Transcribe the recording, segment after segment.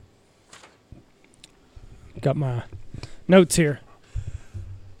Got my notes here.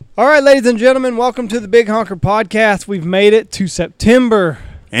 All right, ladies and gentlemen, welcome to the Big Honker Podcast. We've made it to September.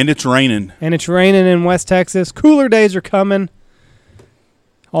 And it's raining. And it's raining in West Texas. Cooler days are coming.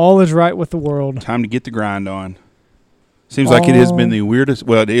 All is right with the world. Time to get the grind on. Seems like it has been the weirdest,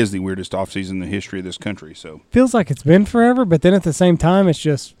 well, it is the weirdest offseason in the history of this country. So feels like it's been forever, but then at the same time,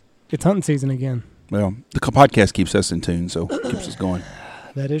 it's hunting season again. Well, the podcast keeps us in tune, so it keeps us going.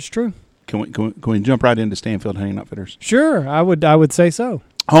 That is true. Can we jump right into Stanfield Hunting Outfitters? Sure, I would say so.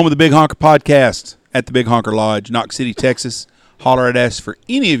 Home of the Big Honker Podcast at the Big Honker Lodge, Knox City, Texas. Holler at us for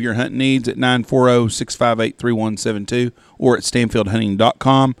any of your hunting needs at 940-658-3172 or at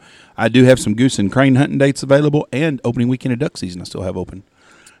stanfieldhunting.com. I do have some goose and crane hunting dates available, and opening weekend of duck season I still have open.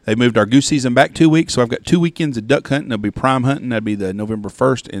 They moved our goose season back 2 weeks, so I've got 2 weekends of duck hunting. There'll be prime hunting. That'll be the November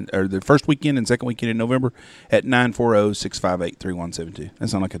 1st, or the first weekend and second weekend in November at 940-658-3172. That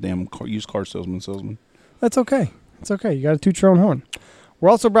sounds like a damn used car salesman. That's okay. It's okay. You got to toot your own horn.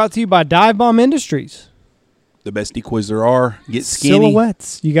 We're also brought to you by Dive Bomb Industries. The best decoys there are. Get skinny.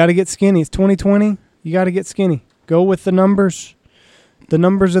 Silhouettes. You got to get skinny. It's 2020. You got to get skinny. Go with the numbers. The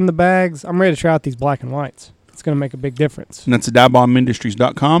numbers in the bags. I'm ready to try out these black and whites. It's going to make a big difference. And that's at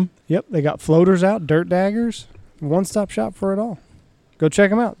divebombindustries.com. Yep. They got floaters out, dirt daggers. One-stop shop for it all. Go check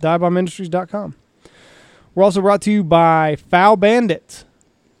them out. divebombindustries.com. We're also brought to you by Foul Bandits.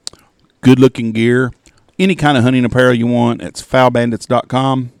 Good-looking gear. Any kind of hunting apparel you want, it's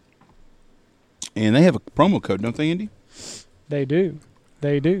foulbandits.com. And they have a promo code, don't they, Andy? They do.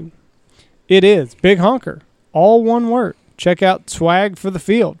 They do. It is Big Honker. All one word. Check out Swag for the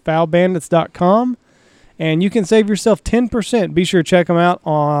Field, foulbandits.com. And you can save yourself 10%. Be sure to check them out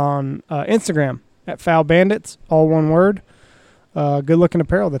on Instagram at Foul Bandits, all one word. Good-looking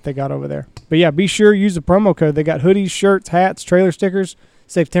apparel that they got over there. But, yeah, be sure to use the promo code. They got hoodies, shirts, hats, trailer stickers.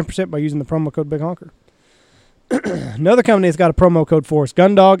 Save 10% by using the promo code Big Honker. Another company that's got a promo code for us,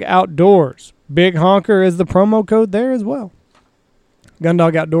 Gundog Outdoors. Big Honker is the promo code there as well.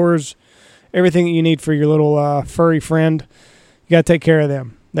 Gundog Outdoors, everything that you need for your little furry friend, you got to take care of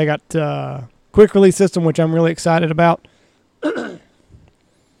them. They got quick release system, which I'm really excited about.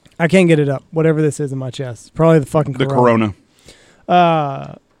 I can't get it up, whatever this is in my chest. It's probably the fucking Corona.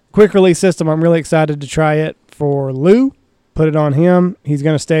 Quick release system, I'm really excited to try it for Lou. Put it on him. He's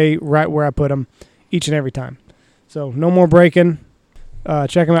going to stay right where I put him each and every time. So no more breaking.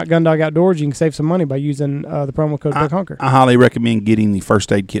 Check them out, Gundog Outdoors. You can save some money by using the promo code Big Honker. I highly recommend getting the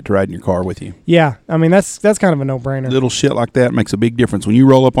first aid kit to ride in your car with you. Yeah, I mean, that's kind of a no-brainer. Little shit like that makes a big difference. When you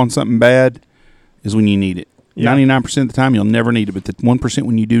roll up on something bad is when you need it. Yeah. 99% of the time, you'll never need it, but the 1%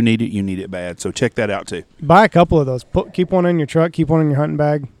 when you do need it, you need it bad. So check that out, too. Buy a couple of those. Keep one in your truck. Keep one in your hunting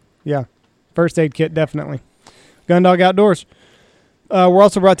bag. Yeah, first aid kit, definitely. Gundog Outdoors. We're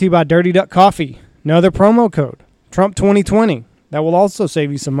also brought to you by Dirty Duck Coffee. Another promo code, Trump 2020. That will also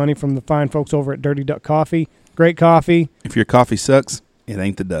save you some money from the fine folks over at Dirty Duck Coffee. Great coffee. If your coffee sucks, it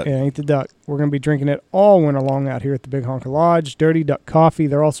ain't the duck. It ain't the duck. We're going to be drinking it all winter long out here at the Big Honker Lodge. Dirty Duck Coffee.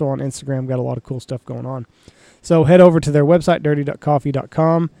 They're also on Instagram. Got a lot of cool stuff going on. So head over to their website,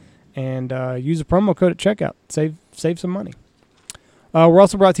 dirtyduckcoffee.com, and use the promo code at checkout. Save some money. We're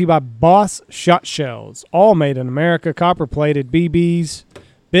also brought to you by Boss Shot Shells. All made in America. Copper-plated BBs.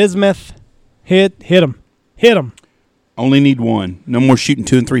 Bismuth. Hit them. Hit them. Only need one. No more shooting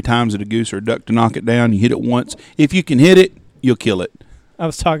 2 and 3 times at a goose or a duck to knock it down. You hit it once. If you can hit it, you'll kill it. I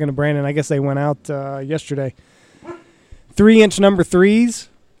was talking to Brandon. I guess they went out yesterday. 3-inch number 3s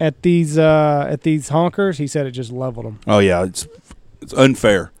at these honkers. He said it just leveled them. Oh, yeah. It's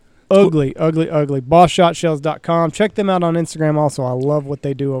unfair. Ugly. BossShotShells.com. Check them out on Instagram also. I love what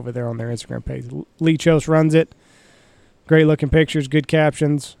they do over there on their Instagram page. Lee Chose runs it. Great looking pictures, good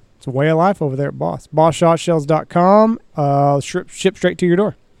captions. It's a way of life over there at Boss. BossShotShells.com. Ship straight to your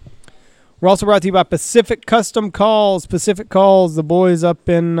door. We're also brought to you by Pacific Custom Calls. Pacific Calls, the boys up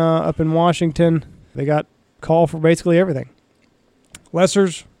in Washington. They got call for basically everything.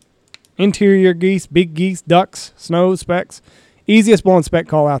 Lessers, interior geese, big geese, ducks, snow, specks. Easiest blow and spec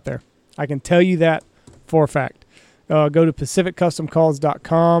call out there. I can tell you that for a fact. Go to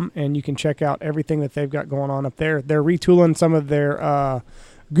PacificCustomCalls.com and you can check out everything that they've got going on up there. They're retooling some of their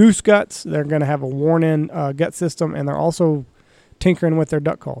goose guts. They're going to have a worn-in gut system, and they're also tinkering with their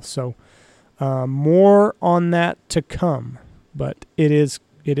duck calls. So more on that to come, but it is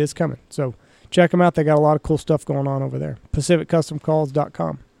coming. So check them out. They got a lot of cool stuff going on over there.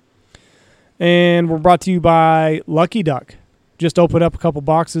 PacificCustomCalls.com. And we're brought to you by Lucky Duck. Just opened up a couple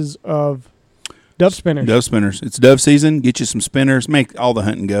boxes of Dove spinners. Dove spinners. It's dove season. Get you some spinners. Make all the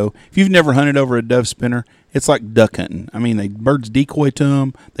hunting go. If you've never hunted over a dove spinner, it's like duck hunting. I mean, birds decoy to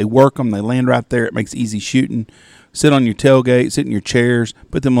them. They work them. They land right there. It makes easy shooting. Sit on your tailgate. Sit in your chairs.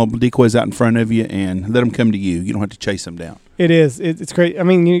 Put them little decoys out in front of you and let them come to you. You don't have to chase them down. It is. It's great. I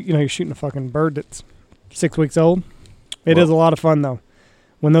mean, you know, you're shooting a fucking bird that's 6 weeks old. It is a lot of fun though.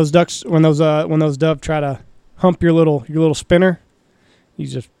 When those dove try to hump your little spinner, you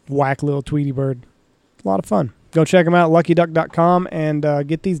just whack a little Tweety bird. A lot of fun. Go check them out, luckyduck.com, and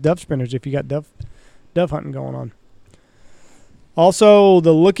get these dove spinners if you got dove hunting going on. Also,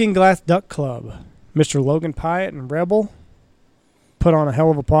 the Looking Glass Duck Club. Mr. Logan Pyatt and Rebel put on a hell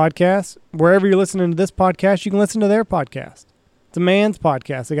of a podcast. Wherever you're listening to this podcast, you can listen to their podcast. It's a man's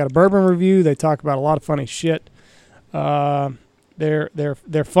podcast. They got a bourbon review. They talk about a lot of funny shit. They're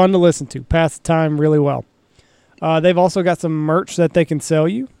fun to listen to. Pass the time really well. They've also got some merch that they can sell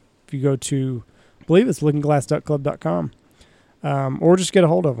you. If you go to, I believe it's lookingglassduckclub.com, or just get a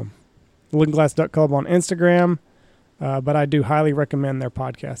hold of them. Looking Glass Duck Club on Instagram, but I do highly recommend their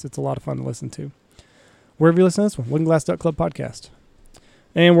podcast. It's a lot of fun to listen to. Wherever you listen to this one, Looking Glass Duck Club podcast.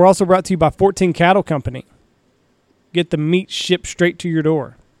 And we're also brought to you by 14 Cattle Company. Get the meat shipped straight to your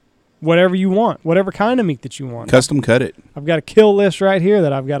door. Whatever you want, whatever kind of meat that you want. Custom cut it. I've got a kill list right here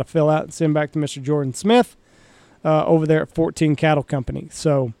that I've got to fill out and send back to Mr. Jordan Smith over there at 14 Cattle Company.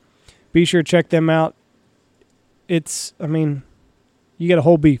 So be sure to check them out. You get a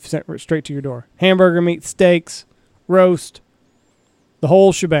whole beef sent straight to your door. Hamburger meat, steaks, roast, the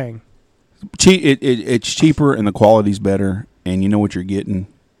whole shebang. It's cheaper and the quality's better, and you know what you're getting.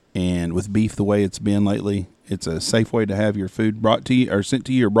 And with beef the way it's been lately, it's a safe way to have your food brought to you or sent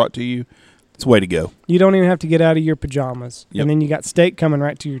to you or brought to you. It's the way to go. You don't even have to get out of your pajamas. Yep. And then you got steak coming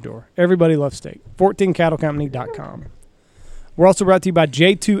right to your door. Everybody loves steak. 14cattlecompany.com. We're also brought to you by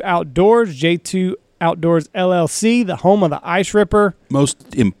J2 Outdoors, J2 Outdoors LLC, the home of the Ice Ripper.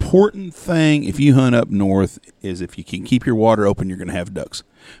 Most important thing if you hunt up north is if you can keep your water open, you're going to have ducks.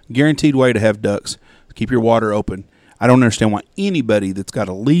 Guaranteed way to have ducks. Keep your water open. I don't understand why anybody that's got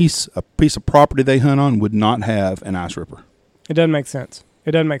a lease, a piece of property they hunt on, would not have an ice ripper. It doesn't make sense.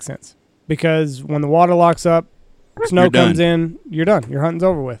 Because when the water locks up, snow comes in, you're done. Your hunting's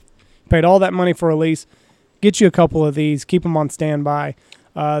over with. You paid all that money for a lease. Get you a couple of these. Keep them on standby.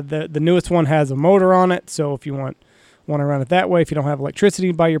 The newest one has a motor on it, so if you want to run it that way, if you don't have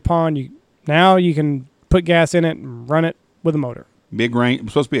electricity by your pond, you can put gas in it and run it with a motor. Big rain.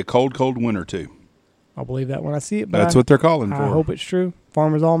 It's supposed to be a cold winter, too. I'll believe that when I see it. But that's what they're calling for. I hope it's true.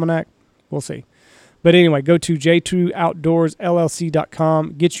 Farmer's Almanac. We'll see. But anyway, go to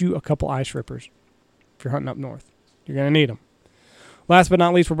j2outdoorsllc.com. Get you a couple ice rippers if you're hunting up north. You're going to need them. Last but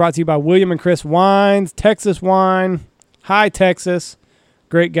not least, we're brought to you by William and Chris Wines, Texas Wine, High Texas.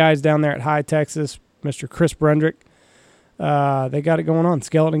 Great guys down there at High Texas. Mr. Chris Brundrick. They got it going on.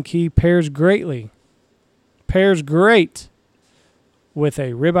 Skeleton Key pairs great with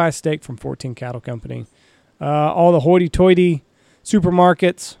a ribeye steak from 14 Cattle Company. All the hoity-toity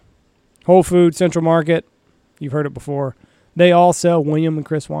supermarkets, Whole Foods, Central Market, you've heard it before, they all sell William and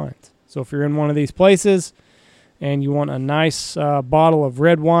Chris wines. So if you're in one of these places and you want a nice bottle of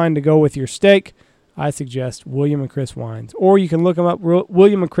red wine to go with your steak, I suggest William and Chris Wines. Or you can look them up,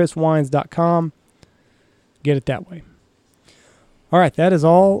 williamandchriswines.com. Get it that way. All right, that is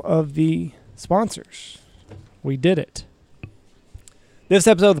all of the sponsors. We did it. This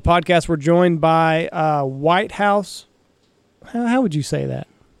episode of the podcast, we're joined by White House. How would you say that?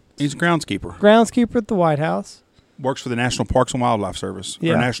 He's a groundskeeper. Groundskeeper at the White House. Works for the National Parks and Wildlife Service,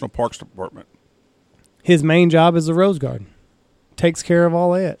 or National Parks Department. His main job is the rose garden. Takes care of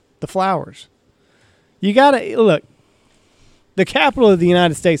all it, the flowers. You got to, look, the capital of the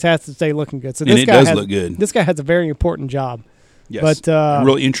United States has to stay looking good. So this guy does look good. This guy has a very important job. Yes, but a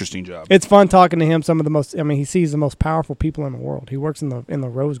really interesting job. It's fun talking to him. He sees the most powerful people in the world. He works in the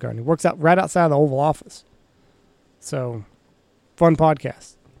rose garden. He works out right outside the Oval Office. So, fun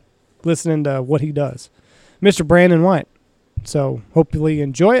podcast. Listening to what he does. Mr. Brandon White. So, hopefully you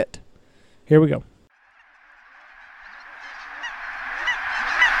enjoy it. Here we go.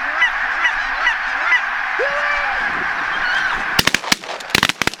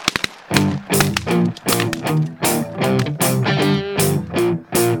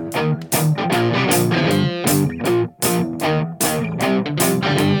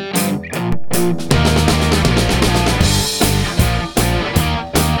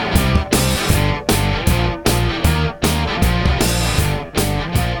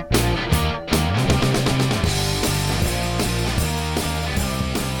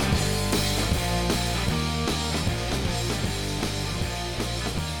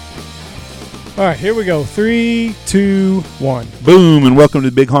 All right, here we go. 3, 2, 1. Boom, and welcome to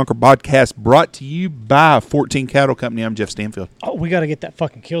the Big Honker Podcast, brought to you by 14 Cattle Company. I'm Jeff Stanfield. Oh, we got to get that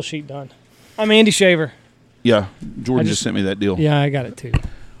fucking kill sheet done. I'm Andy Shaver. Yeah, Jordan just sent me that deal. Yeah, I got it too.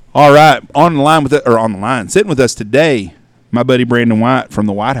 All right, sitting with us today, my buddy Brandon White from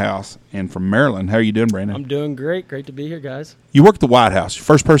the White House and from Maryland. How are you doing, Brandon? I'm doing great. Great to be here, guys. You work at the White House.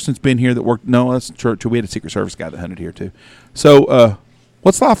 First person that's been here that worked. No, that's true. We had a Secret Service guy that hunted here too. So,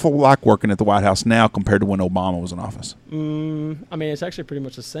 what's life like working at the White House now compared to when Obama was in office? I mean, it's actually pretty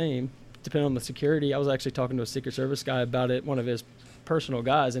much the same, depending on the security. I was actually talking to a Secret Service guy about it, one of his personal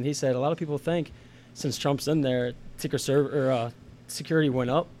guys, and he said a lot of people think since Trump's in there, security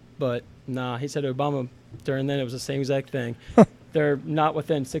went up, but nah. He said Obama during then it was the same exact thing. They're not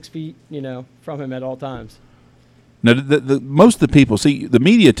within 6 feet, from him at all times. Now, the most of the people, the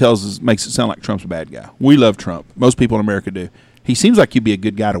media makes it sound like Trump's a bad guy. We love Trump. Most people in America do. He seems like you'd be a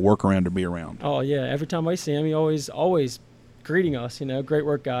good guy to work around or be around. Oh, yeah. Every time I see him, he always greeting us, great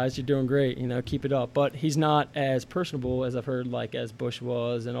work, guys. You're doing great, keep it up. But he's not as personable as I've heard, like, as Bush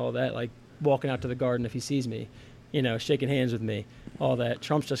was and all that, like walking out to the garden if he sees me, shaking hands with me, all that.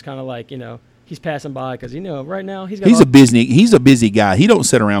 Trump's just kind of like, he's passing by because, right now he's a busy guy. He don't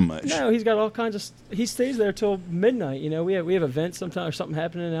sit around much. No, he's got all kinds of he stays there till midnight. We have events sometimes or something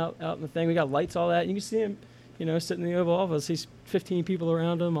happening out in the thing. We got lights, all that. And you can see him, sitting in the Oval Office. He's 15 people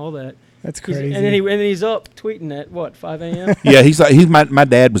around him, all that. That's crazy. And then he's up tweeting at what, 5 a.m. Yeah, my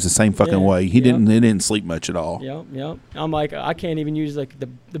dad was the same fucking way. He didn't sleep much at all. Yep. I'm like, I can't even use like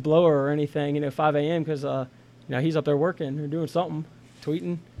the blower or anything, 5 a.m. because he's up there working or doing something,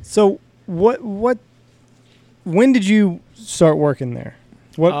 tweeting. So when did you start working there?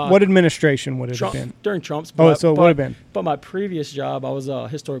 What administration would it have been? During Trump's. It would have been. But my previous job, I was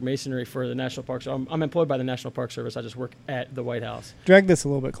historic masonry for the National Park Service. I'm employed by the National Park Service. I just work at the White House. Drag this a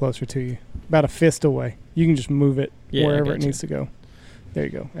little bit closer to you, about a fist away. You can just move it wherever it needs to go. There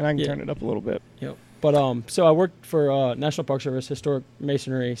you go. And I can turn it up a little bit. Yep. But so I worked for National Park Service historic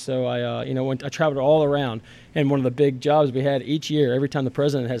masonry. So I I traveled all around, and one of the big jobs we had each year, every time the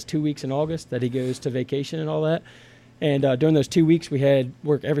president has 2 weeks in August that he goes to vacation and all that. And during those 2 weeks, we had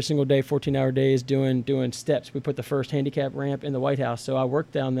work every single day, 14-hour days, doing steps. We put the first handicap ramp in the White House. So I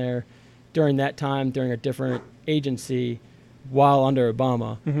worked down there during that time, during a different agency, while under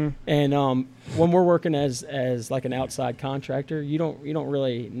Obama. Mm-hmm. And when we're working as like an outside contractor, you don't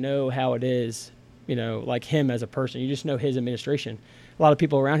really know how it is, like him as a person. You just know his administration. A lot of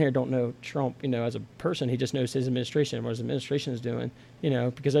people around here don't know Trump, as a person. He just knows his administration, what his administration is doing,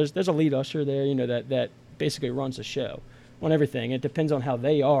 because there's a lead usher there, that basically runs the show on everything. It depends on how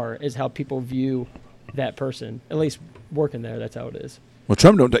they are, is how people view that person. At least working there, that's how it is. Well,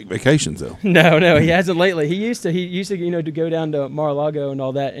 Trump don't take vacations though. No, he hasn't lately. He used to, to go down to Mar-a-Lago and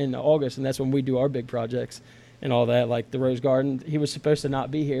all that in August, and that's when we do our big projects and all that, like the Rose Garden. He was supposed to not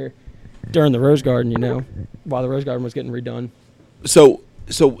be here during the Rose Garden, while the Rose Garden was getting redone. So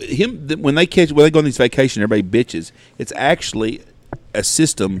when they go on these vacations, everybody bitches. It's actually a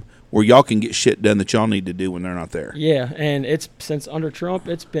system where y'all can get shit done that y'all need to do when they're not there. Yeah, and it's since under Trump,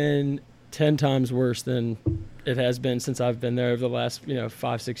 it's been 10 times worse than it has been since I've been there over the last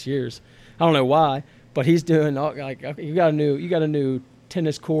 5-6 years. I don't know why, but he's doing you got a new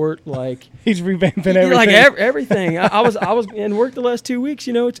tennis court, like he's revamping everything. Like everything. I was in work the last 2 weeks.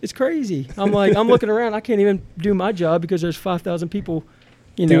 It's crazy. I'm looking around. I can't even do my job because there's 5,000 people.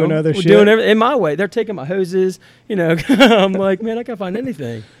 Doing other shit. Doing everything in my way. They're taking my hoses. I'm like, man, I can't find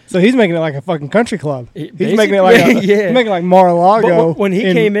anything. So he's making it like a fucking country club. He's making it like he's making it like Mar-a-Lago. But when he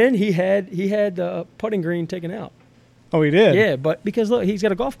came in, he had the putting green taken out. Oh, he did? Yeah, but because look, he's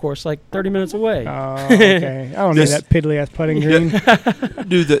got a golf course like 30 minutes away. Oh, okay. I don't need that piddly ass putting green.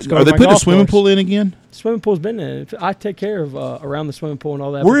 Are they putting a swimming pool in again? Swimming pool's been in. I take care of around the swimming pool and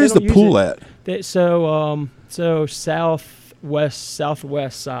all that. Where is the pool at? So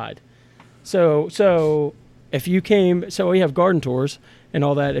southwest side. So if you came, so we have garden tours and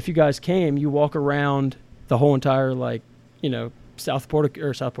all that. If you guys came, you walk around the whole entire South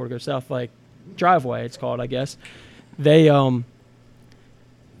driveway. It's called, I guess. You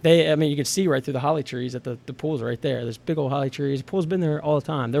can see right through the holly trees that the pool's right there. There's big old holly trees. The pool's been there all the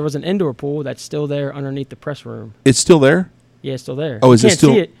time. There was an indoor pool that's still there underneath the press room. It's still there? Yeah, it's still there. Oh, is it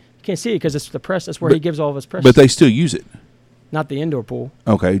still? You can't see it because it's the press. That's where he gives all of his press. But they still use it. Not the indoor pool.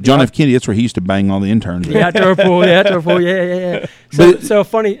 Okay. John F. Kennedy, that's where he used to bang all the interns. The outdoor pool, yeah. So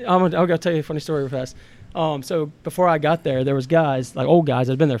funny, I'm going to tell you a funny story real fast. So before I got there, there was guys, like old guys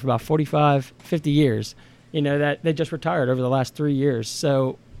that had been there for about 45, 50 years, that they just retired over the last 3 years.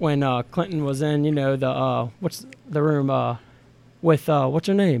 So when Clinton was in, what's the room, with what's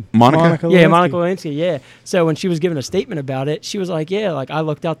her name? Monica. Yeah, Lewinsky. Monica Lewinsky. Yeah. So when she was giving a statement about it, she was like, "Yeah, like I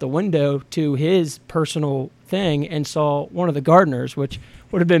looked out the window to his personal thing and saw one of the gardeners, which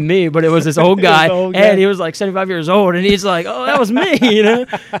would have been me, but it was this old guy, and he was like 75 years old, and he's like, oh, that was me, you know."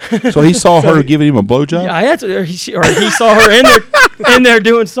 So he saw her giving him a blowjob? Yeah, I had to, or he saw her in there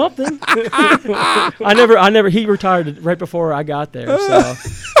doing something. I never. He retired right before I got there, so.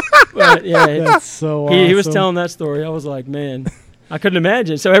 But yeah, That's so awesome. he was telling that story. I was like, man, I couldn't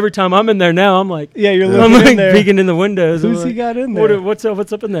imagine. So every time I'm in there now, I'm like, Yeah, you're I'm looking like in there. peeking in the windows. Who's I'm he like, got in there? What's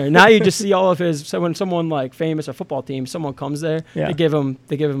up in there? Now you just see all of his. So when someone like famous, a football team, someone comes there, Yeah. they give him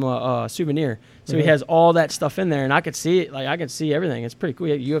a souvenir. So he Mhm. has all that stuff in there, and I could see it. Like I could see everything. It's pretty cool.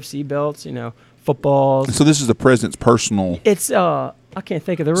 He had UFC belts, footballs. So this is the president's personal. It's I can't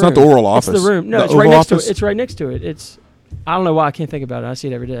think of the room. It's not the Oral Office. It's the room. No, The it's right Oval next to Office? it. It's right next to it. It's I don't know why I can't think about it. I see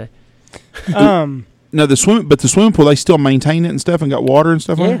it every day. No, the swimming pool, they still maintain it and stuff and got water and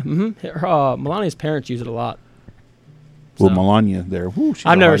stuff Yeah. on it? Melania's parents use it a lot. Well, So. Melania there. Woo, she's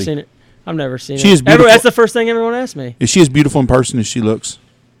I've a never hottie. seen it. I've never seen She it. is beautiful. That's the first thing everyone asks me. Is she as beautiful in person as she looks?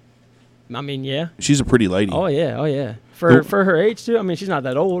 I mean, yeah. She's a pretty lady. Oh yeah. Cool. For her age too. I mean, she's not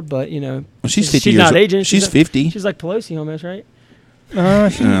that old, but Well, she's 50 she's years not old. aging. She's 50. She's like Pelosi almost, right?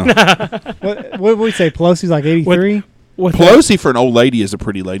 Yeah. what did we say? Pelosi's like 83? With Pelosi for an old lady is a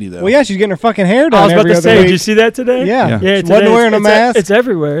pretty lady, though. Well, yeah, she's getting her fucking hair I done was about every to other say, week. did you see that today? Yeah. Yeah. Yeah, She wasn't wearing a mask. It's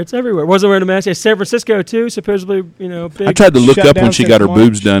everywhere. It's everywhere. Wasn't wearing a mask. Yeah, San Francisco too. Supposedly, big. I tried to look shut up down when she since got her March.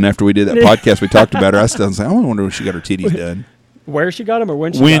 boobs done after we did that podcast. We talked about her. I still say, I wonder when she got her titties done. Where she got them or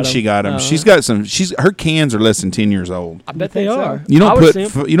when she When got them? she got them, she's got some. Her cans are less than 10 years old. I bet they think so? are. You I don't would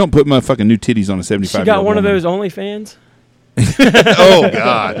see 'em. you don't put motherfucking new titties on a 75. She got one of those OnlyFans. Oh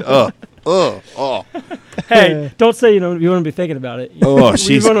God. Oh. Hey, don't say you want to be thinking about it. Oh,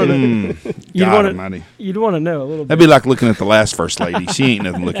 she's. wanna- God wanna- almighty. You'd want to know a little bit. That'd be like looking at the last first lady. She ain't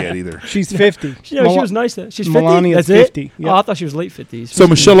nothing to look at either. She's 50. she was nice. She's 50. Melania's That's 50. it. Yep. Oh, I thought she was late 50s. So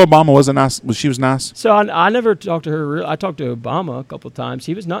Michelle Obama wasn't nice. She was nice. So I never talked to her. I talked to Obama a couple of times.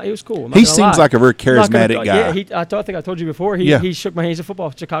 He was not. He was cool. I'm not He gonna seems lie. like a very I'm not gonna- charismatic guy. Yeah, I think I told you before. Yeah. He shook my hand. He's a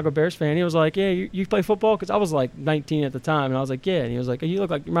football Chicago Bears fan. He was like, "Yeah, you play football?" Because I was like 19 at the time, and I was like, "Yeah." And he was like, "You look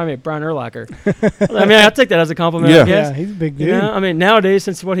like you remind me of Brian Urlacher." I mean, I take that as a compliment. Yeah. I guess. Yeah, he's a big dude. You know, I mean, nowadays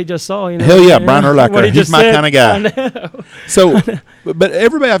since what he just saw, Hell yeah, Brian Urlacher. what he He's just my said, kinda guy. I know. So, but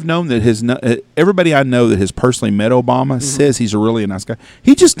everybody I've known that everybody I know that has personally met Obama says he's a really nice guy.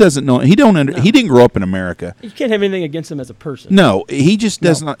 He just doesn't know. He didn't grow up in America. You can't have anything against him as a person. No, he just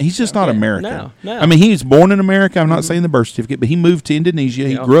does not. He's just not Yeah, American. no. I mean, he was born in America. I'm not saying the birth certificate, but he moved to Indonesia.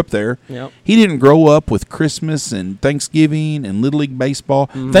 He Yep. grew up there. Yep. He didn't grow up with Christmas and Thanksgiving and Little League baseball,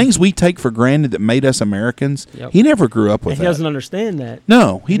 things we take for granted that made us Americans. Yep. He never grew up with And he that. doesn't understand that.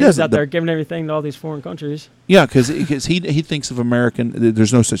 No, he He's doesn't. out there giving everything to all these foreign countries. Yeah, because he thinks of American.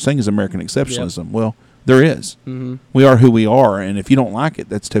 There's no such thing as American exceptionalism. Well, there is. Mm-hmm. We are who we are, and if you don't like it,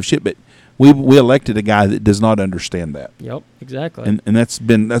 that's tough shit. But we elected a guy that does not understand that, Yep, exactly. and that's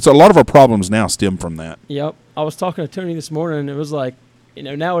a lot of our problems now stem from that. Yep. I was talking to Tony this morning, and it was like,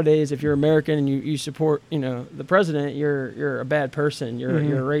 nowadays if you're American and you support, the president, you're a bad person. You're a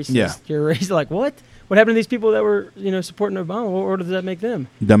racist. Yeah. You're a racist. Like what? What happened to these people that were, supporting Obama? What order does that make them?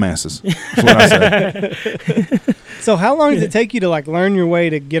 Dumbasses. That's what I say. So how long does it take you to learn your way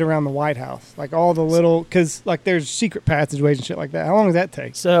to get around the White House? Like all the little, because there's secret passageways and shit like that. How long does that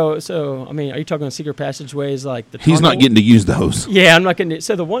take? So I mean, are you talking secret passageways like the? He's not tunnel? getting to use those. Yeah, I'm not going to.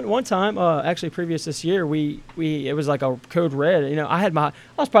 So the one time, actually previous this year, it was like a code red. I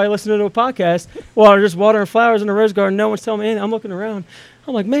was probably listening to a podcast while I'm just watering flowers in the rose garden. No one's telling me anything. I'm looking around.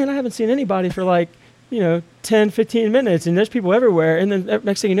 I'm like, man, I haven't seen anybody for 10, 15 minutes, and there's people everywhere. And then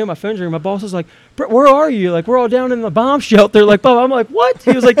next thing you know, my phone's ringing. My boss is like, where are you? We're all down in the bomb shelter. Bob, I'm like, what?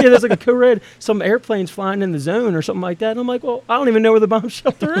 He was like, yeah, there's a code red. Some airplanes flying in the zone or something like that. And I'm like, well, I don't even know where the bomb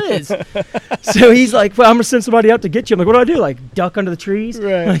shelter is. So he's like, well, I'm going to send somebody out to get you. I'm like, what do I do? Duck under the trees?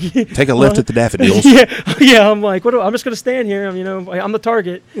 Right. Take a left at the daffodils. Yeah. I'm like, I'm just going to stand here. I'm the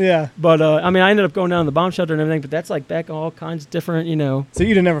target. Yeah. But, I ended up going down to the bomb shelter and everything, but that's back all kinds of different, So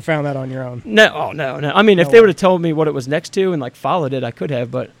you'd have never found that on your own? No. I mean, if they would have told me what it was next to and followed it, I could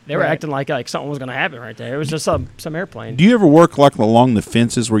have, but they were Right. acting like something was going to happen right there. It was just some airplane. Do you ever work along the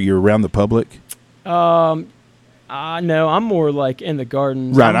fences where you're around the public? I No, I'm more like in the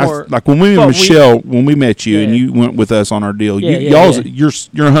gardens. Right, I'm more, like when we met but Michelle, when we met you and Yeah. you went with us on our deal, Yeah, you're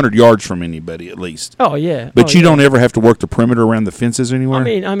 100 yards from anybody at least. Oh yeah, But you don't ever have to work the perimeter around the fences anywhere.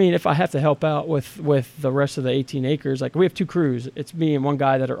 I mean, if I have to help out with the rest of the 18 acres, like we have 2 crews. It's me and one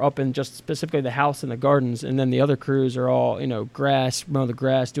guy that are up in just specifically the house and the gardens, and then the other crews are all grass, mowing the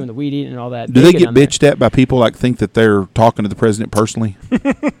grass, doing the weed eating and all that. Do they get bitched at by people like think that they're talking to the president personally?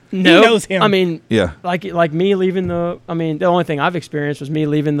 No, He knows him. I mean, Yeah. like me leaving the. I mean, the only thing I've experienced was me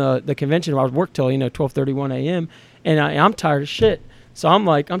leaving the convention. I was work till 12:31 a.m. and I'm tired as shit. So I'm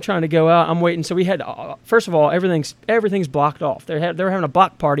trying to go out. I'm waiting. So we had first of all everything's blocked off. They were having a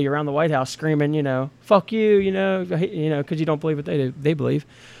block party around the White House, screaming, fuck you, because you don't believe what they believe.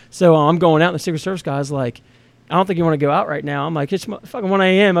 So I'm going out, and the Secret Service guy's like, I don't think you want to go out right now. I'm like, it's fucking 1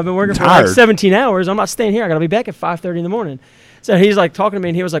 a.m. I've been working for like 17 hours. I'm not staying here. I got to be back at 5:30 in the morning. So he's like talking to me,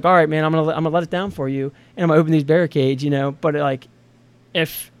 and he was like, all right, man, I'm gonna let it down for you, and I'm gonna open these barricades, But like,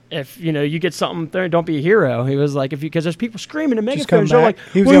 if you get something there, don't be a hero. He was like, because there's people screaming and megaphones. They're like,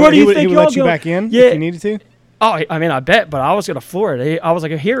 he well, what do you think? He would let you back in if you needed to. Oh, I mean, I bet, but I was gonna floor it. I was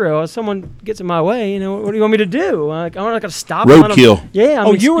like a hero. If someone gets in my way, what do you want me to do? I'm not gonna stop. Roadkill. Yeah. I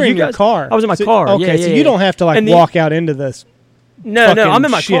mean, you were in your car. I was in my car. Okay, yeah, so you don't have to walk out into this. No, I'm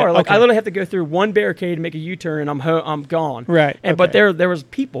in my shit. car. Like Okay. I literally have to go through one barricade and make a U-turn, and I'm gone. Right. But there was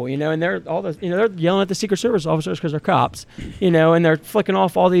people, and they're they're yelling at the Secret Service officers because they're cops, and they're flicking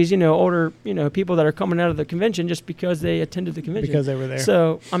off all these older people that are coming out of the convention just because they attended the convention because they were there.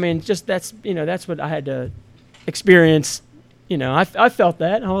 So I mean, just that's what I had to experience. I felt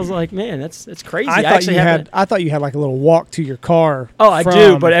that. I was like, man, that's crazy. I thought you had like a little walk to your car. Oh, I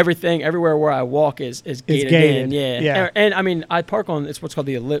do, but everywhere where I walk is gated in. Yeah. And I mean, I park on it's what's called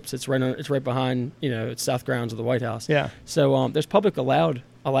the Ellipse. It's right behind it's South Grounds of the White House. Yeah. So there's public allowed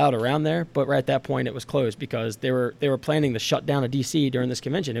around there, but right at that point it was closed because they were planning to shut down a DC during this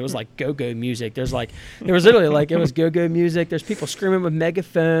convention. It was like go-go music. There was literally it was go-go music. There's people screaming with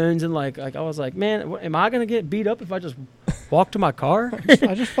megaphones and like I was like, man, am I gonna get beat up if I just walk to my car?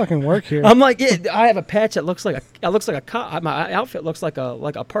 I just fucking work here. I'm like, I have a patch that looks like a cop. My outfit looks like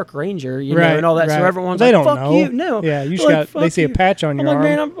a park ranger, right, and all that. Right. So everyone's they like, don't fuck know. you. No. Yeah, you just they see a patch on your arm. I'm like,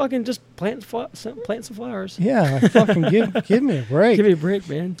 man, I'm fucking just planting some flowers. Yeah, like, fucking give me a break. Give me a break,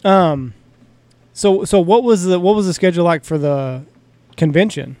 man. So what was the schedule like for the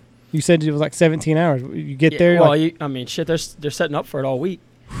convention? You said it was like 17 hours. You get there. Well, I mean, shit. They're setting up for it all week.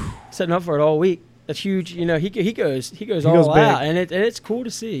 That's huge. He goes all big. out, and it's cool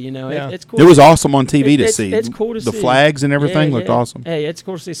to see. Yeah. It's cool. It was awesome on TV to see. It's cool to see. The flags and everything looked awesome. Hey, it's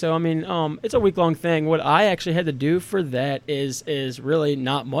cool to see. So I mean, it's a week-long thing. What I actually had to do for that is really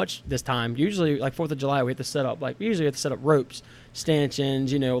not much this time. Usually, like 4th of July, we have to set up we usually have to set up ropes,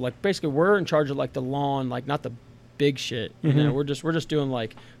 stanchions. Basically we're in charge of the lawn, not the big shit. Mm-hmm. We're just doing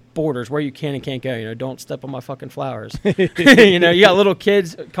borders where you can and can't go. Don't step on my fucking flowers. You got little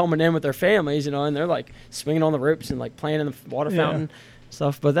kids coming in with their families, and they're swinging on the ropes and playing in the water fountain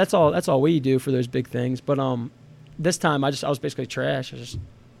stuff. But that's all we do for those big things. But this time I was basically trash. I just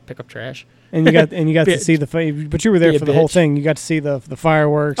pick up trash. And you got to see but you were there for the whole thing. You got to see the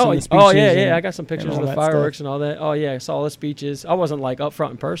fireworks and the speeches. Oh yeah. I got some pictures of the fireworks stuff. and all that. Oh yeah, I saw all the speeches. I wasn't up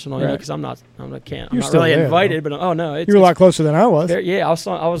front and personal, right. because I'm not You're really there, invited. though. But oh no, you were a lot closer than I was. Yeah,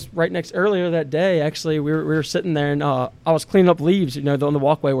 I was right next earlier that day. Actually, we were sitting there, and I was cleaning up leaves, on the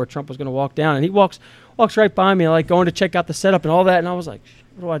walkway where Trump was going to walk down, and he walks right by me, going to check out the setup and all that, and I was like,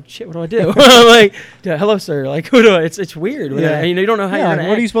 what do I do? I'm like, hello, sir. Who do I? It's weird. You don't know how you're going to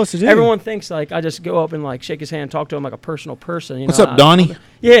what are you supposed to do? Everyone thinks I just go up and shake his hand, talk to him like a personal person. What's up, Donnie?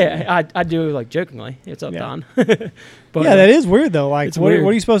 Yeah, I do jokingly. What's up, Don? But, that is weird though. What weird.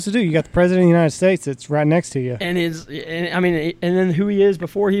 are you supposed to do? You got the president of the United States that's right next to you, and then who he is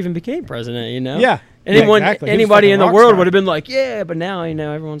before he even became president. Yeah. Exactly. Anybody in the world would have been like, yeah, but now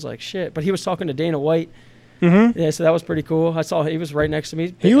everyone's like shit. But he was talking to Dana White. Mm-hmm. Yeah, so that was pretty cool. I saw he was right next to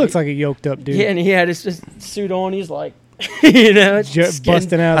me. He looks like a yoked up dude. Yeah, and he had his suit on. He's like,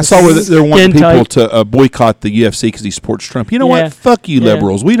 busting out. I saw where they're wanting people to boycott the UFC because he supports Trump. You know what? Fuck you,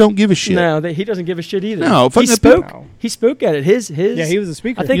 liberals. We don't give a shit. No, he doesn't give a shit either. No, he spoke. He spoke at it. He was a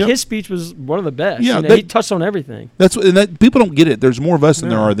speaker. I think his speech was one of the best. Yeah, he touched on everything. People don't get it. There's more of us than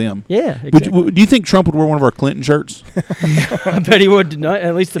there are them. Yeah. Exactly. Do you think Trump would wear one of our Clinton shirts? I bet he would tonight,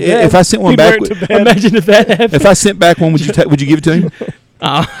 at least to bed. If I sent one back, imagine if that happened. If I sent back one, would you give it to him?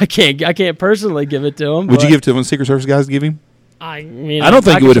 I can't personally give it to him. Would you give it to one of the Secret Service guys to give him? I mean, I don't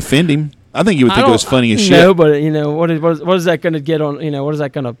think it would offend him. I think he would think it was funny as shit. No, but what is that going to get on? What is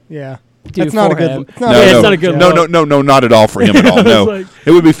that going to? Yeah. do That's not a for good him. look. It's not Yeah, a it's good not a look, good Joe. look. No, not at all for him at all. No, like-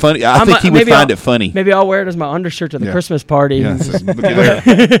 it would be funny. I think he would maybe find I'll- it funny. Maybe I'll wear it as my undershirt to the Yeah. Christmas party. Yeah, and it's just just- look at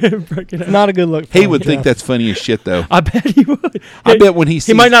that. break it It's out. not a good look. For He him, would think Joe. that's funny as shit, though. I bet he would. I bet when he He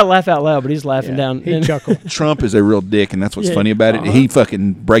sees might not laugh out loud, but he's laughing down. He'd And- chuckle. Trump is a real dick, and that's what's Yeah. funny about it. Uh-huh. He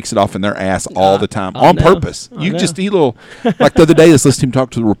fucking breaks it off in their ass all the time I on know. purpose. I You know. just eat little, like the other day, I was listening to him talk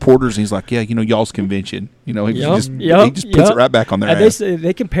to the reporters, and he's like, "Yeah, y'all's convention." He just puts it right back on their And ass.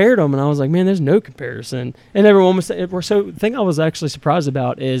 they compared them, and I was like, man, there's no comparison. And everyone was saying, the thing I was actually surprised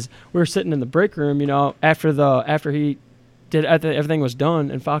about is we were sitting in the break room, after he did everything was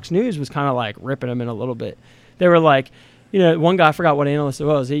done, and Fox News was kind of like ripping him in a little bit. They were like, one guy, I forgot what analyst it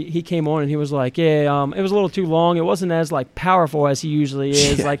was. He came on and he was like, it was a little too long. It wasn't as like powerful as he usually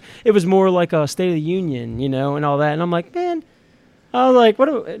is. Yeah. Like it was more like a State of the Union, and all that. And I'm like, man. I was like, what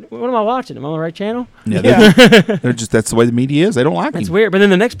am I watching? Am I on the right channel? Yeah, Yeah. they're just that's the way the media is. They don't like That's him. weird. But then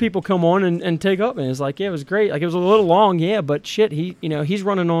the next people come on and take up, and it's like, yeah, it was great. Like it was a little long, yeah, but shit, he's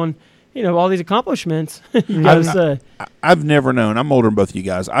running on, all these accomplishments. You gotta say. I've never known. I'm older than both of you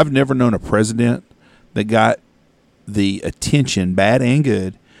guys. I've never known a president that got the attention, bad and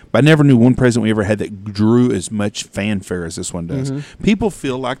good. But I never knew one president we ever had that drew as much fanfare as this one does. Mm-hmm. People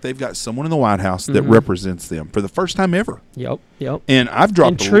feel like they've got someone in the White House that represents them for the first time ever. Yep. And I've dropped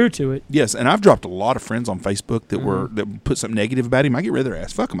And true to it. Yes, and I've dropped a lot of friends on Facebook that put something negative about him. I get rid of their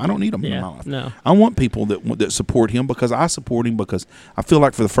ass. Fuck them. I don't need them in Yeah. my life. No. I want people that support him because I support him because I feel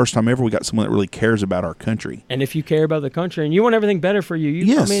like for the first time ever we got someone that really cares about our country. And if you care about the country and you want everything better for you,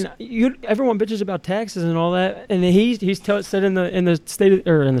 Yes. everyone bitches about taxes and all that, and then he's said in the state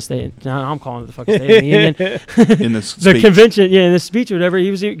in the state. No, I'm calling it the fucking State of the Union. In this The speech. convention, in the speech or whatever,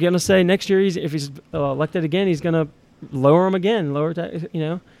 he was going to say next year if he's elected again, he's going to lower them again,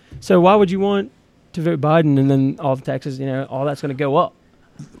 So why would you want to vote Biden and then all the taxes, all that's going to go up?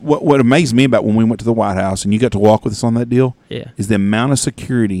 What amazed me about when we went to the White House and you got to walk with us on that deal Yeah. is the amount of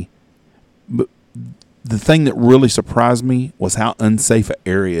security. But the thing that really surprised me was how unsafe an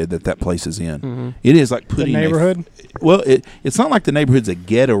area that place is in. Mm-hmm. It is like The putting neighborhood. it's not like the neighborhood's a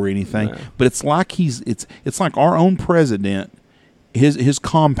ghetto or anything, No. but it's like it's like our own president. His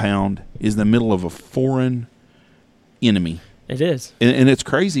compound is in the middle of a foreign enemy, It is. and it's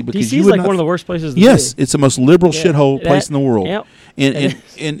crazy because DC's you would like not one of the worst places to Yes, be. it's the most liberal Yeah, shithole place in the world. Yep.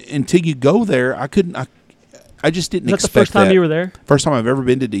 And until you go there, I just didn't Is that the expect first time that. you were there? First time I've ever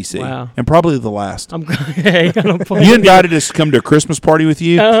been to DC. Wow. And probably the last. I'm hey, I don't play. You invited us to come to a Christmas party with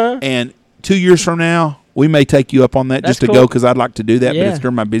you, Uh-huh. and 2 years from now, we may take you up on that That's just to cool. go because I'd like to do that, but Yeah. it's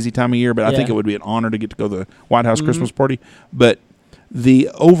during my busy time of year. But I think Yeah. it would be an honor to get to go to the White House Mhm. Christmas party. But the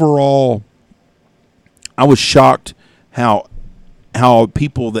overall, I was shocked how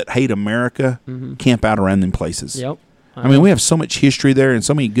people that hate America camp out around them places. Yep. I mean, we have so much history there and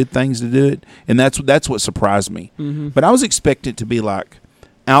so many good things to do it, and that's what surprised me. Mm-hmm. But I was expecting it to be like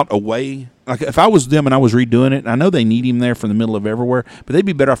out away. Like if I was them and I was redoing it, and I know they need him there from the middle of everywhere, but they'd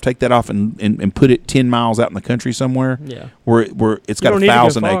be better off take that off and put it 10 miles out in the country somewhere Yeah. where it's You got don't need to go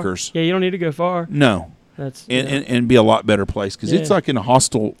 1,000 far. acres. Yeah, you don't need to go far. No, That's and be a lot better place because it's Yeah. like in a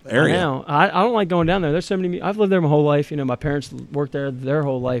hostile area. Now, I don't like going down there. There's so many. I've lived there my whole life. My parents worked there their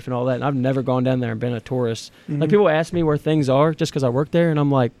whole life and all that. And I've never gone down there and been a tourist. Like people ask me where things are just because I work there, and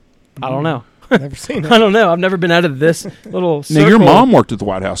I'm like, I don't know. Never seen it. I don't know. I've never been out of this little circle. Now your mom worked at the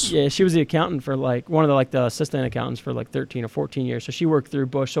White House. Yeah, she was the accountant for one of the assistant accountants for 13 or 14 years. So she worked through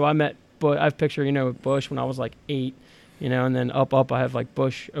Bush. So I met I've pictured Bush when I was 8, and then up I have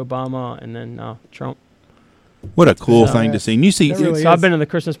Bush, Obama, and then Trump. What a cool So- thing to see. And you see, That really So I've is. been in the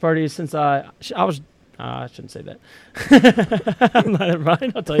Christmas parties since I was. I shouldn't say that. Never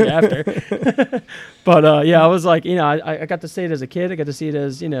mind. I'll tell you after. But I was I got to see it as a kid. I got to see it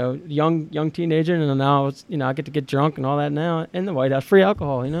as young teenager, and now it's I get to get drunk and all that now in the White House. Free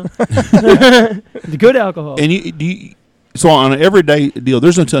alcohol, the good alcohol. and so on an everyday deal,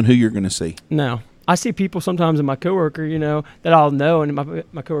 there's no telling who you're going to see. No, I see people sometimes in my coworker, that I'll know, and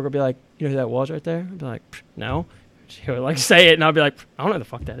my coworker will be like, "You know who that was right there?" I'll be like, "No." She would say it, and I'll be like, "I don't know who the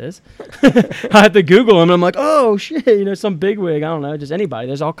fuck that is." I have to Google him, and I'm like, "Oh shit!" Some bigwig. I don't know, just anybody.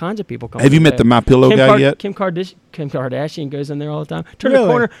 There's all kinds of people coming. Have you met the My Pillow guy yet? Kim Kardashian goes in there all the time. Turn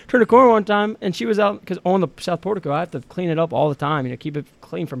Really? the corner one time, and she was out because on the South Portico, I have to clean it up all the time. Keep it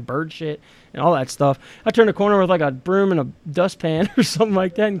clean from bird shit and all that stuff. I turned the corner with a broom and a dustpan or something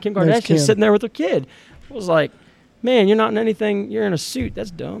like that, and Kim There's Kardashian's Kim. sitting there with her kid. I was like, man, you're not in anything. You're in a suit.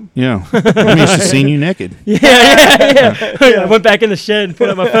 That's dumb. Yeah. I'm used to seeing you naked. Yeah. I went back in the shed and put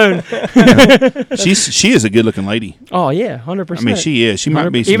up my phone. She is a good looking lady. Oh yeah, 100%. I mean, she is. She might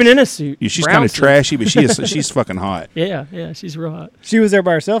be even in a suit. Yeah, she's brown kind of suit. trashy, but she's fucking hot. Yeah, she's real hot. She was there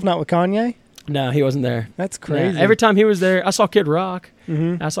by herself, not with Kanye. No, he wasn't there. That's crazy. Yeah, every time he was there, I saw Kid Rock.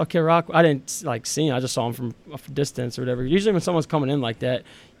 Mm-hmm. I saw Kid Rock. I didn't see him. I just saw him from a distance or whatever. Usually when someone's coming in like that,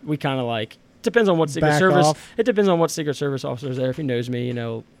 we kind of like, depends on what Secret Back Service. off. It depends on what Secret Service officer's there. If he knows me,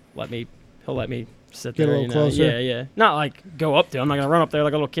 he'll let me sit Get a there. little closer. Yeah. Not like go up there. I'm not gonna run up there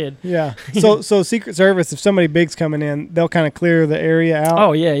like a little kid. Yeah. So Secret Service, if somebody big's coming in, they'll kind of clear the area out.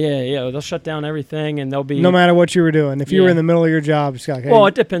 Oh yeah. They'll shut down everything and they'll be No matter what you were doing. If you were Yeah. in the middle of your job, it's like, hey, Well,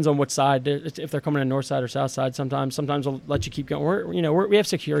 it depends on what side. If they're coming in north side or south side, sometimes they'll let you keep going. We have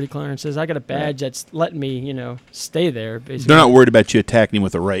security clearances. I got a badge that's letting me, stay there. Basically, They're not worried about you attacking him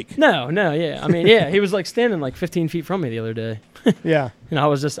with a rake. No, yeah. I mean, yeah, he was like standing like 15 feet from me the other day, yeah. and he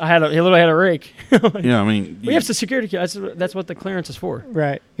literally had a rake. Yeah, I mean, We have the security. That's what the clearance is for.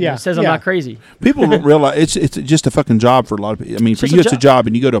 Right. Yeah. It says I'm not crazy. people don't realize it's just a fucking job for a lot of people. I mean, for Just you, a it's a job. job,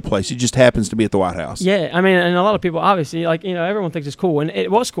 and you go to a place. It just happens to be at the White House. Yeah, I mean, and a lot of people obviously everyone thinks it's cool, and it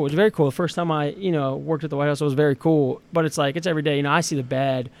was cool. It was very cool. The first time I worked at the White House, it was very cool. But it's like it's every day. I see the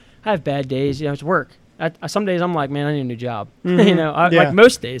bad. I have bad days. It's work. Some days I'm like, man, I need a new job. Mm-hmm. Like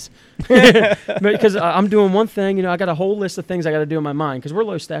most days, because I'm doing one thing. I got a whole list of things I got to do in my mind because we're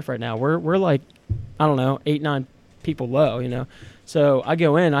low staff right now. We're like, I don't know, 8-9 people low. So I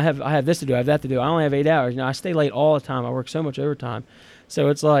go in. I have this to do. I have that to do. I only have 8 hours. I stay late all the time. I work so much overtime. So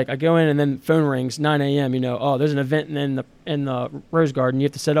it's like I go in and then phone rings 9 a.m. Oh, there's an event in the Rose Garden. You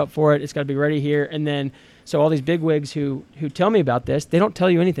have to set up for it. It's got to be ready here. And then so all these bigwigs who tell me about this, they don't tell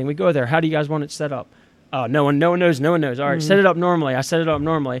you anything. We go there. How do you guys want it set up? No one knows. All right, set it up normally. I set it up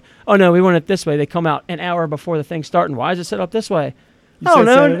normally. Oh no, we want it this way. They come out an hour before the thing's starting. Why is it set up this way?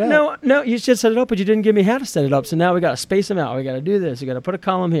 No. You should set it up, but you didn't give me how to set it up. So now we got to space them out. We got to do this. We got to put a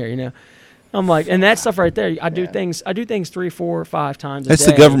column here. I'm like, and that stuff right there. I do things 3, 4, 5 times a day. That's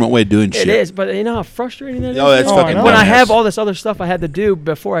the government way of doing shit. It is, but you know how frustrating that is. Oh, that's fucking. I when I dumbass. have all this other stuff I had to do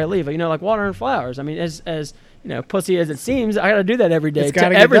before I leave, like water and flowers. I mean, as pussy as it seems, I got to do that every day It's to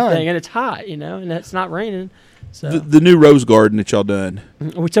gotta get everything, done. and it's hot, and it's not raining. So, The new Rose Garden that y'all done,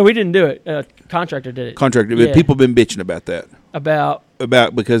 so we didn't do it. Contractor did it. contracted, Yeah. but people been bitching about that. About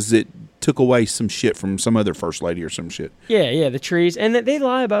Because it took away some shit from some other first lady or some shit. yeah, the trees, and they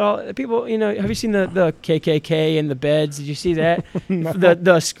lie about all people. Have you seen the KKK in the beds? Did you see that? No.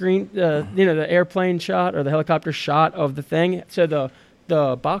 The screen, the airplane shot or the helicopter shot of the thing. So the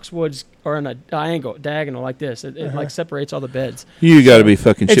boxwoods are in a diagonal like this. It like separates all the beds. You got to be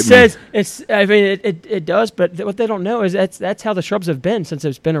fucking shitting It says it's. I mean, it does, but what they don't know is that's how the shrubs have been since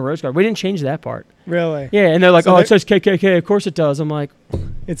it's been a rose garden. We didn't change that part. Really? Yeah, and they're like, So it says KKK. Of course it does. I'm like,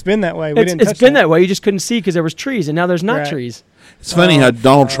 It's been that way. it's been that way. You just couldn't see because there was trees, and now there's not Right. trees. It's funny how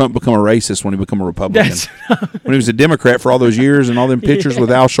Donald fuck. Trump become a racist when he become a Republican. That's When he was a Democrat for all those years and all them pictures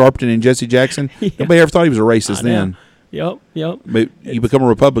with Al Sharpton and Jesse Jackson, nobody ever thought he was a racist I know. then. Yep. But you become a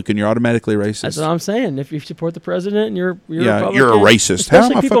Republican, you're automatically racist. That's what I'm saying. If you support the president and you're Yeah, Republican, you're a racist. How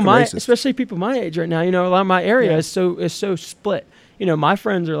am I fucking racist? Especially people my age right now. A lot of my area is so split. My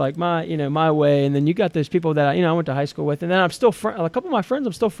friends are like my way, and then you got those people that I went to high school with, and then I'm still a couple of my friends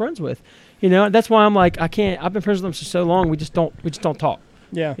I'm still friends with. That's why I'm like I can't. I've been friends with them for so long. We just don't talk.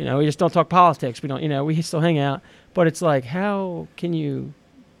 Yeah. We just don't talk politics. We don't. We still hang out. But it's like, how can you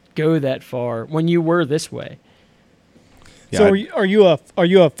go that far when you were this way? Yeah, So are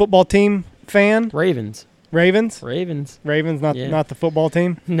you a football team fan? Ravens. Ravens, not Yeah. not the football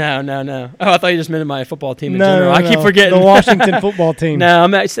team. No. Oh, I thought you just meant my football team in No, general. no, I keep no. forgetting the Washington football team. No,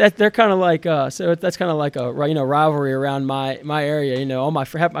 they're kind of like so that's kind of like a rivalry around my area. All my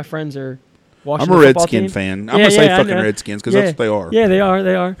my friends are I'm Washington a football Redskin team. fan. I'm going to say fucking Redskins because that's what they are. Yeah, they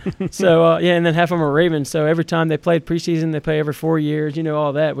are. So and then half of them are Ravens. So every time they played preseason, they play every 4 years.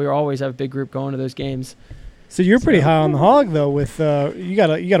 All that. We always have a big group going to those games. So you're pretty high on the hog though. With you got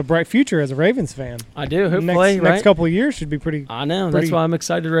a bright future as a Ravens fan. I do. Hopefully, Next couple of years should be pretty. I know. pretty- That's why I'm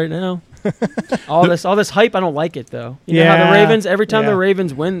excited right now. all this hype, I don't like it though. You know how Yeah, the Ravens every time yeah. the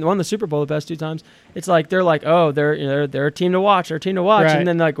Ravens won the Super Bowl the past 2 times, it's like they're like, oh, they're a team to watch, Right. and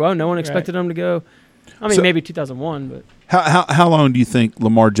then like, well, no one expected them to go. I mean, So- maybe 2001, but How long do you think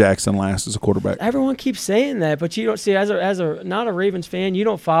Lamar Jackson lasts as a quarterback? everyone keeps saying that, but you don't see as a not a Ravens fan, you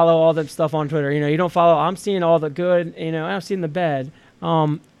don't follow all that stuff on Twitter. You don't follow. I'm seeing all the good. I'm seeing the bad.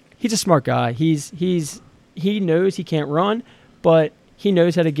 He's a smart guy. He knows he can't run, but he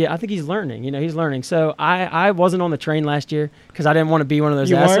knows how to get. I think he's learning. He's learning. So I wasn't on the train last year because I didn't want to be one of those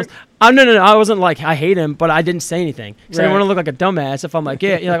You assholes. weren't? No. I wasn't like I hate him, but I didn't say anything. So I didn't Right. want to look like a dumbass. If I'm like,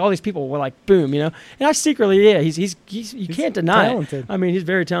 yeah, like all these people were like, boom, And I secretly, he's you can't deny talented. it. I mean, he's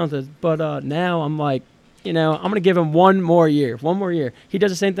very talented. But now I'm like, I'm gonna give him one more year. He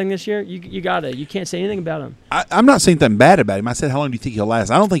does the same thing this year. You got it. You can't say anything about him. I'm not saying anything bad about him. I said, how long do you think he'll last?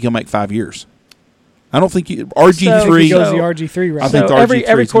 I don't think he'll make 5 years. I don't think RG3. He goes the RG3 route. I think So the every RG3 's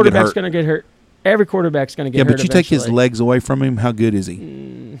gonna get quarterback's hurt. gonna get hurt. Every quarterback's gonna get hurt. Yeah, but you take his eventually. legs away from him. How good is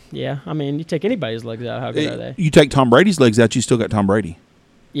he? Yeah, I mean, you take anybody's legs out. How good are they? You take Tom Brady's legs out, you still got Tom Brady.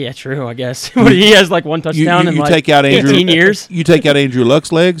 Yeah, true. I guess. What, he has like one touchdown in you like take out Andrew, 18 years. You take out Andrew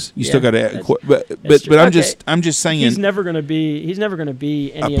Luck's legs, you still got that's- to. But true. I'm Okay. just saying. He's never gonna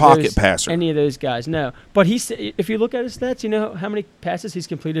be any A of pocket those, passer. Any of those guys, no. But if you look at his stats, you know how many passes he's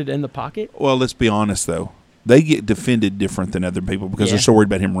completed in the pocket. Well, let's be honest though. They get defended different than other people because Yeah. they're so worried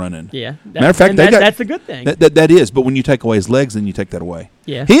about him running. Yeah. Matter of fact, that's the good thing. That is. But when you take away his legs, then you take that away.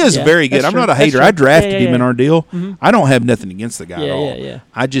 Yeah. He is Yeah, very good. that's I'm true. not a That's hater. true. I drafted Yeah, him in yeah. our deal. Mhm. I don't have nothing against the guy Yeah, at all. yeah.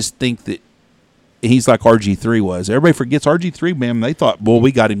 I just think that he's like RG3 was. Everybody forgets RG3, man. They thought, well,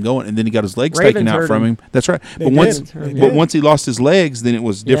 we got him going, and then he got his legs Ravens taken out hurt from him. him. That's right. They But did. once, They but did. once he lost his legs, then it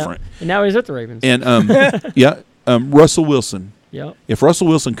was Yeah. different. And now he's at the Ravens. And Russell Wilson. Yep. If Russell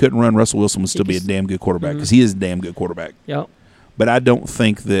Wilson couldn't run, Russell Wilson would still be a can damn good quarterback Mhm. because he is a damn good quarterback. Yep. But I don't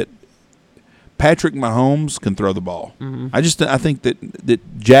think that Patrick Mahomes can throw the ball. Mhm. I think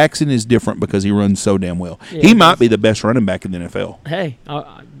that Jackson is different because he runs so damn well. Yeah, he he might does. be the best running back in the NFL. Hey,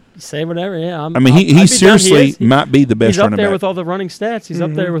 say whatever. Yeah. I mean, I'd be he down. seriously is. might be the best He's up running there back. with all the running stats. He's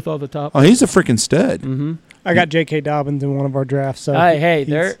up there with all the top. Oh, he's a freaking stud. Mm-hmm. I got J.K. Dobbins in one of our drafts. So Hey,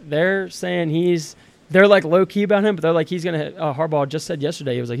 he's- they're saying they're like low key about him, but they're like he's gonna. Harbaugh just said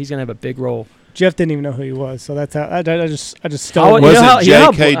yesterday he was like he's gonna have a big role. Jeff didn't even know who he was, so that's how I just Oh, stole it. you Was know how- it you know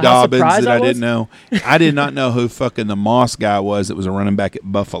how- J.K. how Dobbins surprised that I I was? didn't know? I did not know who fucking the Moss guy was that was a running back at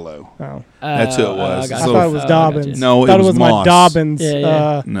Buffalo. Oh. That's who it was. I I So- thought it was Dobbins. No, it thought was it was my Moss. Dobbins Yeah,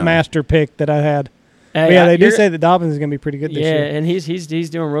 yeah. No. master pick that I had. Hey, But yeah, they do you're- say that Dobbins is going to be pretty good this Yeah, year. and he's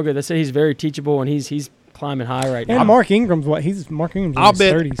doing real good. They say he's very teachable and he's climbing high right And now. Mark Ingram's Mark Ingram's in I'll his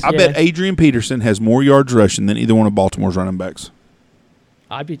bet. 30s. I bet Adrian Peterson has more yards rushing than either one of Baltimore's running backs.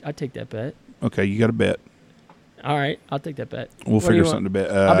 I'd take that bet. Okay, you got to bet. All right, I'll take that bet. We'll What do figure you want? something to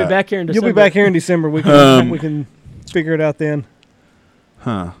bet. I'll be back here in December. You'll be back here in December. We can we can figure it out then.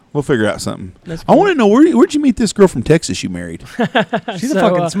 Huh? We'll figure out something. That's I cool. want to know where'd you meet this girl from Texas you married? She's So, a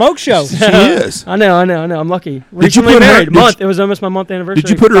fucking smoke show. She is. I know. I'm lucky. Did you Recently put her- married. did Month. you- It was almost my month anniversary. Did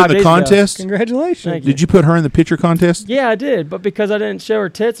you put her 5 in the days ago. contest? Congratulations. Thank you. Did you put her in the picture contest? Yeah, I did, but because I didn't show her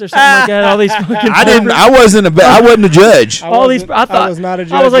tits or something like that, all these fucking. I didn't. I wasn't a judge. all these. wasn't- I thought I was not a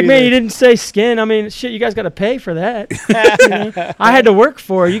judge I was like, man, either. you didn't say skin. I mean, shit, you guys got to pay for that. You know? I had to work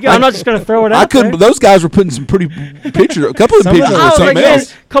for it. I'm not just gonna throw it out. I couldn't. there. Those guys were putting some pretty pictures. A couple of Some of pictures them were I was like, something man,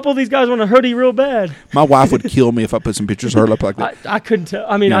 else. a couple of these guys want a hoodie real bad. My wife would kill me if I put some pictures of her up like that. I couldn't tell.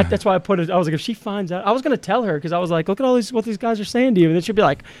 I mean, Yeah. that's why I put it. I was like, if she finds out, I was gonna tell her because I was like, look at all these what these guys are saying to you, and then she'd be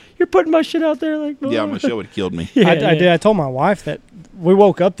like, you're putting my shit out there, like. Yeah, oh. Michelle would have killed me. Yeah, I yeah. did. I told my wife that we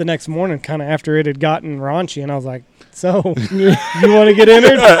woke up the next morning kind of after it had gotten raunchy, and I was like, so you want to get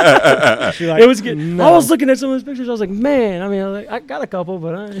entered? She's like, It was good. No. I was looking at some of those pictures. I was like, man. I mean, I got a couple,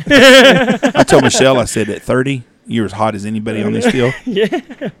 but I. I told Michelle, I said, at 30, you're as hot as anybody on this deal.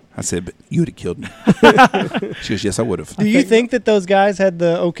 Yeah. I said, but you would have killed me. She goes, yes, I would have. Do you think that those guys had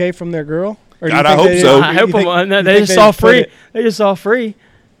the okay from their girl? Or do you God, I think hope they so. didn't? I You hope think- them. No, you they think just saw put free. it They just saw free.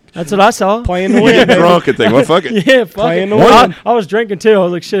 That's what I saw. Playing the Get win, baby. drunk and think, well, fuck it. Yeah, fuck Playing it. the Well, win. I was drinking too. I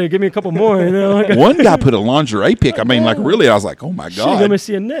was like, shit, give me a couple more. You know, like, One guy put a lingerie pic. I mean, like, really, I was like, oh, my shit, let me God.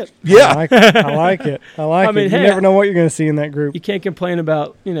 see a nip. I Yeah. like it. I like it. I like I mean, it. hey, You never know what you're going to see in that group. You can't complain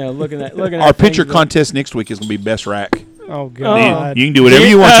about looking at Our picture things, but- contest next week is going to be best rack. Oh, God. You can do whatever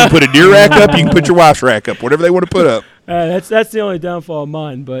you want. You can put a deer rack up. You can put your wife's rack up. Whatever they want to put up. That's the only downfall of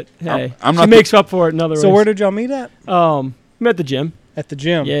mine. But hey, I'm she not makes up for it in other ways. So where did y'all meet at? Met the gym? At the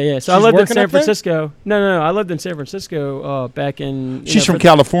gym. Yeah. So I She's lived in working San up there? Francisco. No. I lived in San Francisco back in. She's from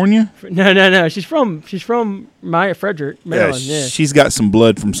California? No. She's from Frederick, Maryland. Yeah. She's got some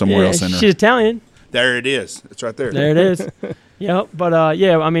blood from somewhere else in her. She's Italian. There it is. It's right there. There it is. Yep. But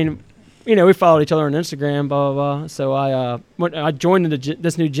yeah, I mean, we followed each other on Instagram, blah blah blah. So I joined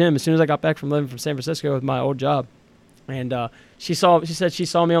this new gym as soon as I got back from living from San Francisco with my old job, and she said she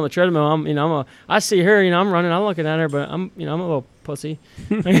saw me on the treadmill. I see her, I'm running, I'm looking at her, but I'm a little pussy.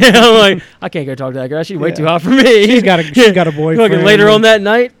 I'm like, I can't go talk to that girl. She's way Yeah. too hot for me. She's got a boyfriend. Fucking later on that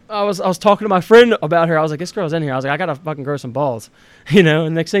night, I was talking to my friend about her. I was like, this girl's in here. I was like, I gotta fucking grow some balls,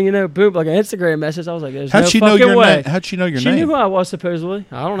 And next thing you know, boom, like an Instagram message. I was like, there's How'd no she know fucking your way. name? How'd she know your She name? knew who I was supposedly.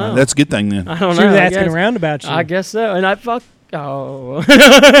 I don't know. That's a good thing then. I don't She know. was I asking guess. around about you. I guess so. And Oh.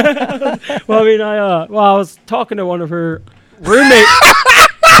 Well, I mean, I was talking to one of her roommates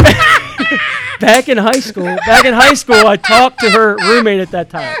back in high school. Back in high school, I talked to her roommate at that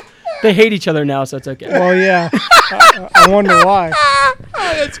time. They hate each other now, so it's okay. Well, yeah. I wonder why. Oh,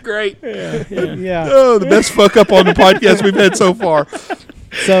 that's great. Yeah. Oh, the best fuck up on the podcast we've had so far.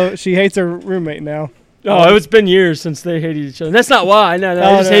 So she hates her roommate now. Oh, it's been years since they hated each other. And that's not why. No, they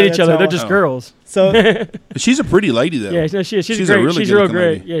just hate each other. They're just girls. So she's a pretty lady, though. Yeah, no, she's great. A really she's good real looking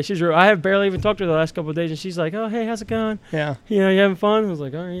great. lady. Yeah, she's real. I have barely even talked to her the last couple of days, and she's like, "Oh, hey, how's it going? yeah. You know, you having fun?" I was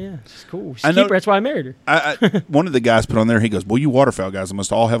like, "Oh yeah, she's cool. She's I know- keeper. That's why I married her." I one of the guys put on there, he goes, "Well, you waterfowl guys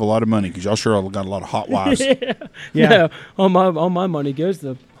must all have a lot of money because y'all sure all got a lot of hot wives." Yeah. All my money goes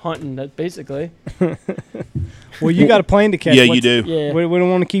to hunting. That basically. Well, you got a plane to catch. Yeah, you do. Yeah. We don't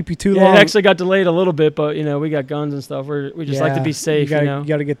want to keep you too Yeah, long. it actually got delayed a little bit, but we got guns and stuff. We just like to be safe. You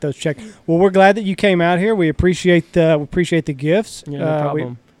got to get those checked. Well, we're glad that you came out here. We appreciate the gifts. Yeah, no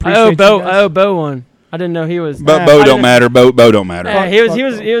problem. we I owe appreciate you guys. Bo. I owe Bo one. I didn't know he was. But I Bo don't didn't- matter. Bo don't matter. He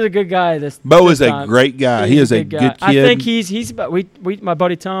was a good guy. Bo this is a time. great guy. He is a guy. good kid. I think he's about. My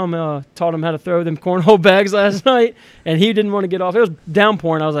buddy Tom taught him how to throw them cornhole bags last night, and he didn't want to get off. It was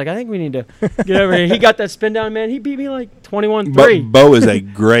downpouring. I was like, I think we need to get over here. He got that spin down, man. He beat me like 21-3. Bo is a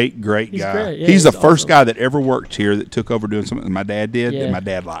great guy. He's great. Yeah, he's the he's first awesome. guy that ever worked here that took over doing something that my dad did Yeah. that my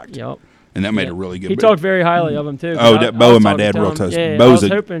dad liked. Yep. And that made Yeah. a really good He bit. talked very highly of him too. Oh, I Bo was and my talking dad to real him. close. Yeah, Bo's I was a-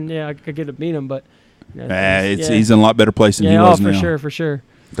 hoping I could get to beat him, but He's in a lot better place than he yeah, was for now. sure, for sure.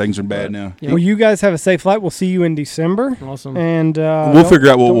 Things are bad now. Yeah. Well, you guys have a safe flight. We'll see you in December. Awesome. And We'll figure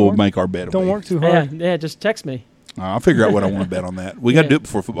out what don't we'll work- make our bet. Don't work too Yeah, hard. yeah. Just text me. I'll figure out what I want to bet on that. We got to Yeah. do it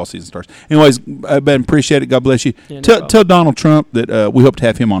before football season starts. Anyways, Ben, appreciate it. God bless you. Yeah, no tell problem. Donald Trump that we hope to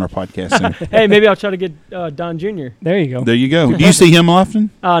have him on our podcast soon. Hey, maybe I'll try to get Don Jr. There you go. There you go. Do you see him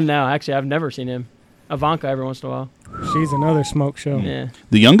often? Oh no, actually, I've never seen him. Ivanka every once in a while. She's another smoke show. Yeah,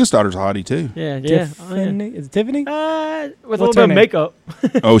 The youngest daughter's a hottie too. yeah, yeah. Oh, yeah. Tiffany? Is it Tiffany? With a What's little her bit of name? makeup.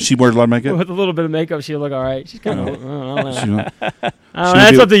 Oh, she wears a lot of makeup. With a little bit of makeup, she'll look all right. She's kind of. I don't know. She don't-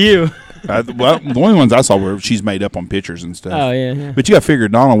 That's up to you. well, the only ones I saw were she's made up on pictures and stuff. Oh yeah, yeah. But you got to figure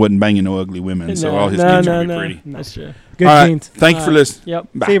Donald wasn't banging no ugly women, so all his kids are pretty. That's true. Good All right, genes. thank you for listening. Yep.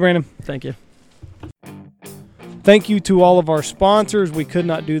 Bye. See you, Brandon. Thank you. Thank you to all of our sponsors. We could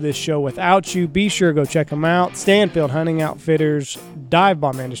not do this show without you. Be sure to go check them out. Stanfield Hunting Outfitters, Dive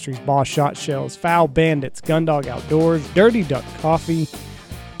Bomb Industries, Boss Shot Shells, Foul Bandits, Gundog Outdoors, Dirty Duck Coffee,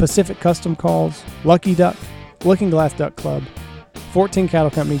 Pacific Custom Calls, Lucky Duck, Looking Glass Duck Club, 14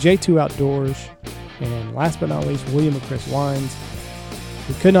 Cattle Company, J2 Outdoors, and last but not least, William and Chris Wines.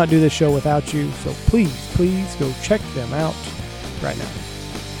 We could not do this show without you, so please go check them out right now.